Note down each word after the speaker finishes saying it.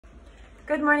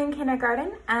Good morning,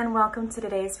 kindergarten, and welcome to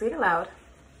today's Read Aloud.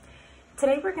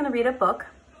 Today we're going to read a book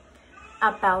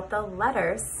about the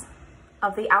letters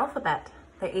of the alphabet,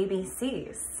 the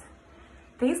ABCs.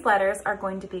 These letters are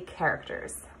going to be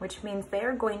characters, which means they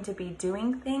are going to be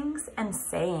doing things and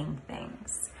saying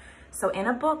things. So in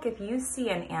a book, if you see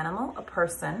an animal, a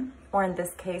person, or in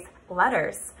this case,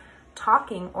 letters,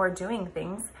 talking or doing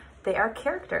things, they are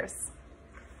characters.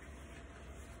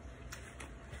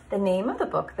 The name of the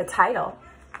book, the title,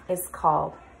 is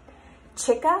called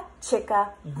Chicka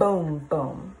Chicka Boom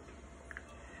Boom.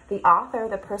 The author,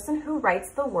 the person who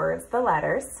writes the words, the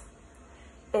letters,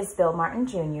 is Bill Martin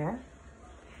Jr.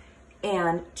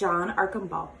 and John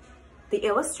Archambault. The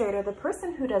illustrator, the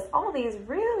person who does all these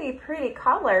really pretty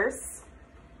colors,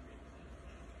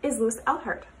 is Louis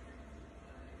Elhart.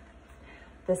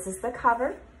 This is the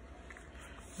cover.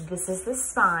 This is the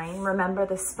spine. Remember,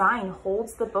 the spine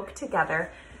holds the book together.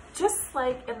 Just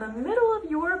like in the middle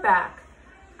of your back,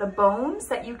 the bones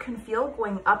that you can feel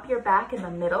going up your back in the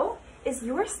middle is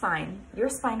your spine. Your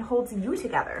spine holds you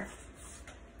together.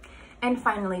 And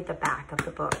finally, the back of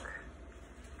the book.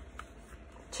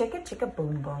 Chicka Chicka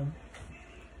Boom Boom.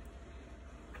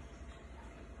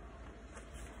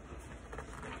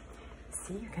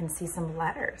 See, you can see some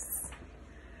letters.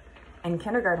 In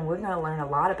kindergarten, we're going to learn a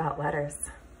lot about letters.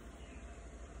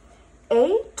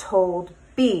 A told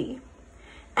B,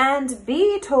 and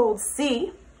B told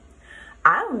C,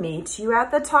 I'll meet you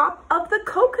at the top of the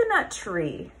coconut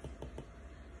tree.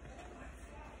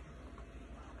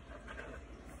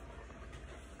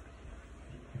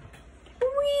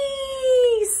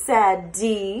 Wee, said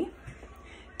D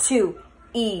to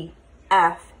E,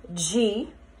 F,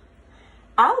 G,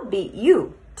 I'll beat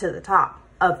you to the top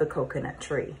of the coconut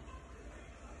tree.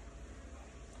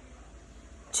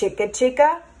 Chicka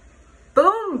chicka,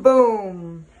 boom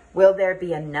boom. Will there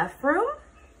be enough room?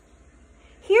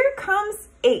 Here comes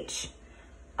H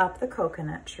up the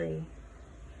coconut tree.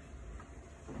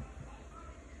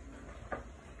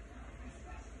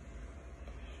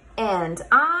 And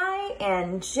I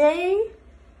and J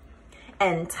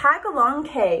and tag along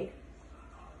K,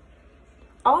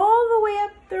 all the way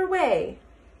up their way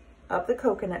up the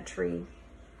coconut tree.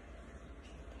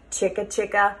 Chicka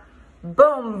chicka,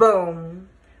 boom boom.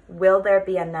 Will there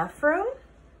be enough room?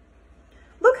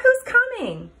 Look who's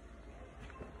coming.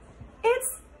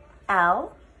 It's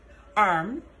L,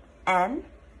 M, N,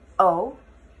 O,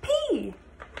 P.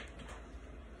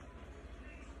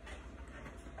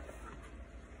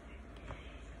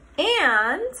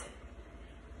 And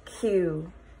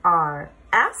Q, R,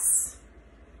 S,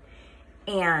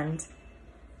 and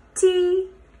T,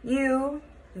 U,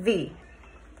 V.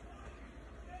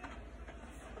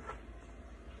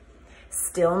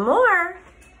 Still more.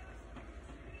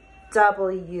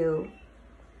 W,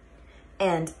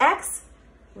 and X,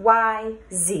 Y,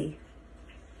 Z.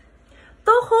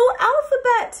 The whole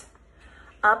alphabet.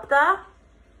 Up the,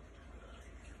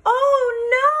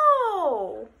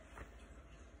 oh no!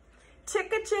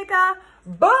 Chicka chicka,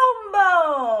 boom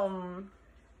boom!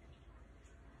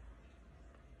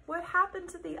 What happened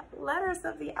to the letters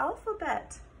of the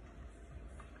alphabet?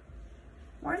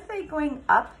 Weren't they going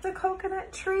up the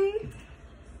coconut tree?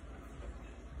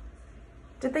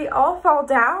 Did they all fall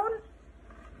down?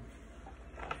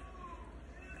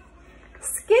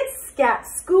 Skit, scat,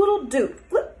 scoodle, doot,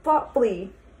 flip, flop,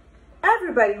 flee.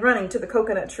 Everybody running to the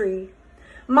coconut tree.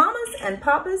 Mamas and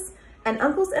papas and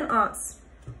uncles and aunts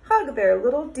hug their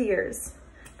little dears,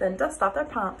 then dust off their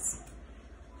pomps.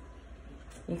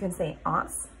 You can say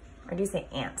aunts, or do you say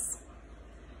ants?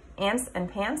 Ants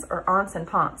and pants, or aunts and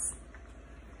pomps?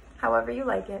 However you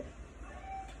like it.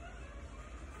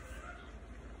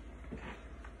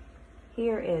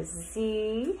 Here is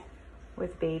Z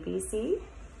with baby Z,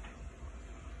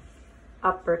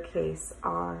 uppercase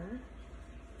R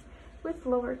with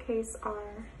lowercase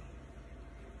r,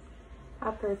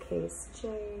 uppercase J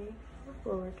with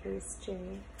lowercase j,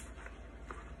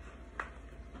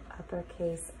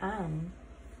 uppercase N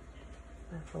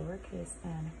with lowercase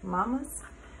n. Mamas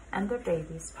and their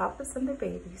babies, papas and their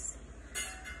babies.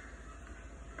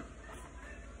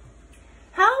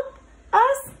 Help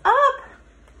us up!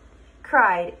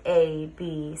 Cried A,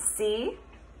 B, C.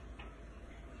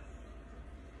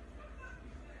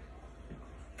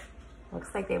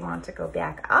 Looks like they want to go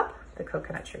back up the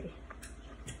coconut tree.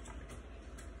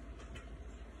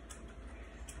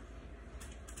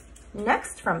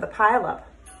 Next from the pileup,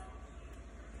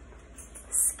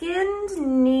 skinned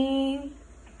knee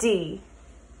D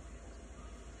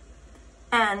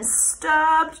and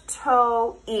stubbed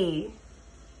toe E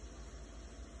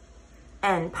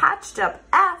and patched up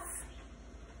F,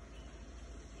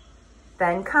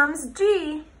 Then comes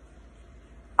G,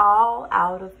 all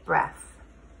out of breath.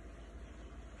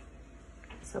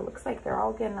 So it looks like they're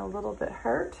all getting a little bit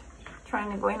hurt,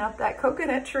 trying to go up that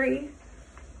coconut tree.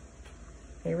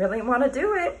 They really want to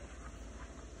do it.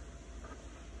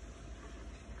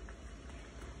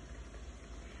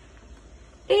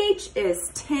 H is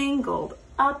tangled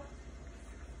up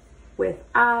with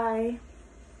I.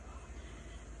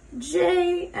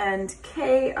 J and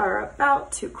K are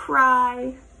about to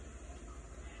cry.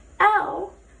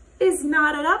 L is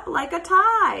knotted up like a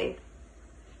tie.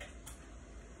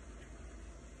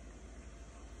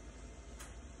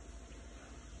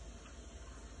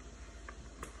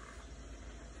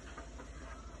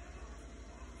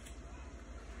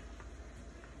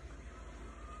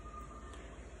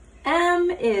 M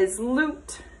is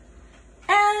looped.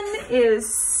 N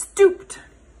is stooped.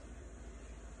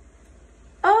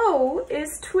 O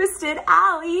is twisted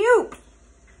alley-oop.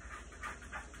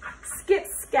 Skit,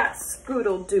 scat,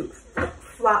 scoodle, doop, flip,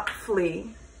 flop,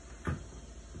 flee.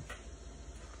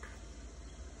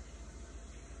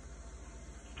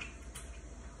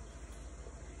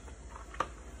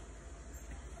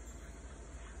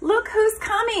 Look who's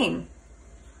coming.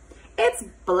 It's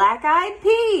Black-Eyed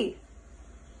Pea.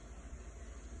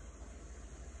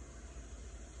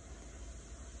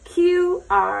 Q,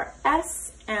 R,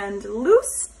 S, and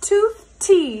loose tooth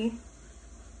T.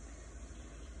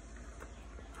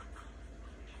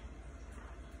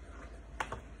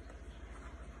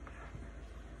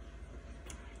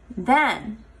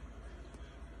 Then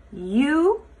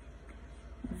U,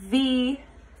 V,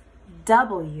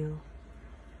 W,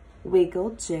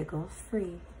 wiggle, jiggle,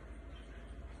 free.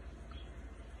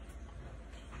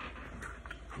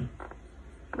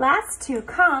 Last two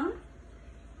come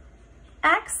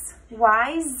X,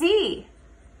 Y, Z.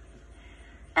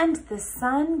 And the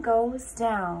sun goes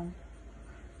down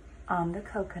on the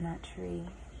coconut tree.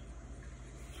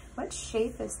 What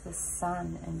shape is the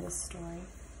sun in this story?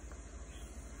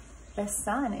 The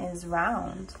sun is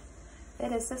round.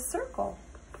 It is a circle.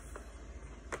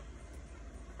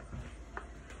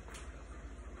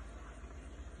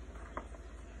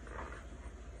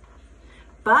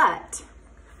 But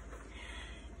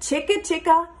Chicka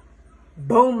Chicka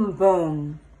Boom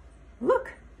Boom.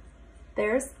 Look,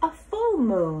 there's a full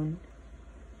moon.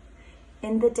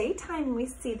 In the daytime, we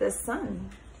see the sun.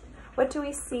 What do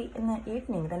we see in the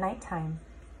evening, the nighttime?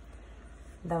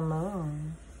 The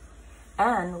moon.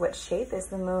 And what shape is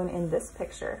the moon in this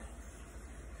picture?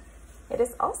 It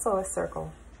is also a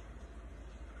circle.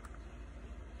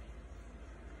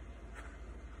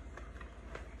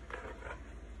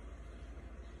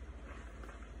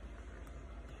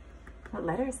 What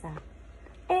letter is that?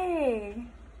 A.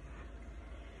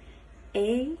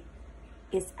 A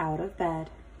is out of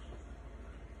bed.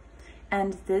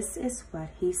 And this is what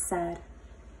he said.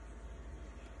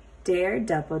 Dare,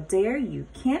 double dare, you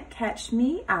can't catch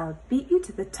me. I'll beat you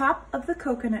to the top of the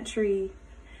coconut tree.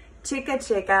 Chicka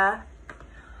chicka,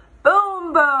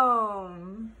 boom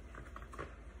boom.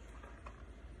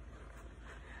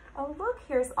 Oh look,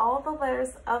 here's all the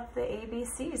letters of the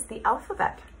ABCs, the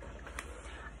alphabet.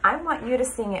 I want you to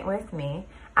sing it with me.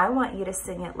 I want you to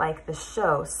sing it like the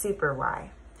show Super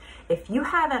Why. If you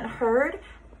haven't heard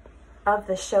of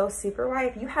the show Super Why,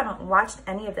 if you haven't watched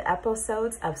any of the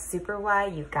episodes of Super Why,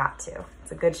 you've got to.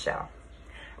 It's a good show.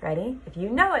 Ready? If you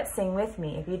know it, sing with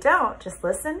me. If you don't, just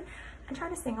listen and try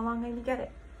to sing along and you get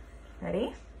it.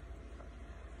 Ready?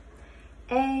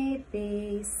 A,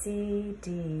 B, C,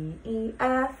 D, E,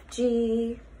 F,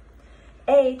 G,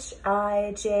 H,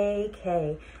 I, J,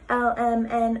 K, L, M,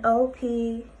 N, O,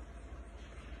 P,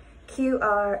 Q,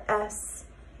 R, S,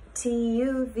 T,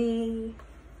 U, V,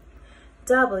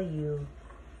 W,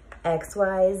 X,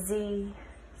 Y, Z.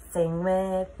 Sing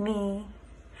with me.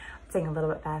 Sing a little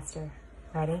bit faster.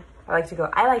 Ready? I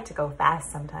like to go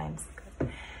fast sometimes.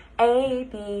 A,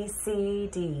 B, C,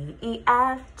 D, E,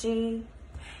 F, G,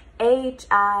 H,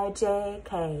 I, J,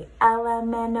 K, L,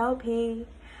 M, N, O, P,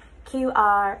 Q,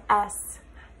 R, S,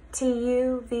 T,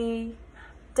 U, V,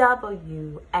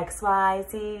 W, X, Y,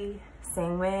 Z.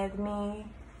 Sing with me.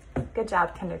 Good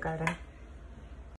job, kindergarten.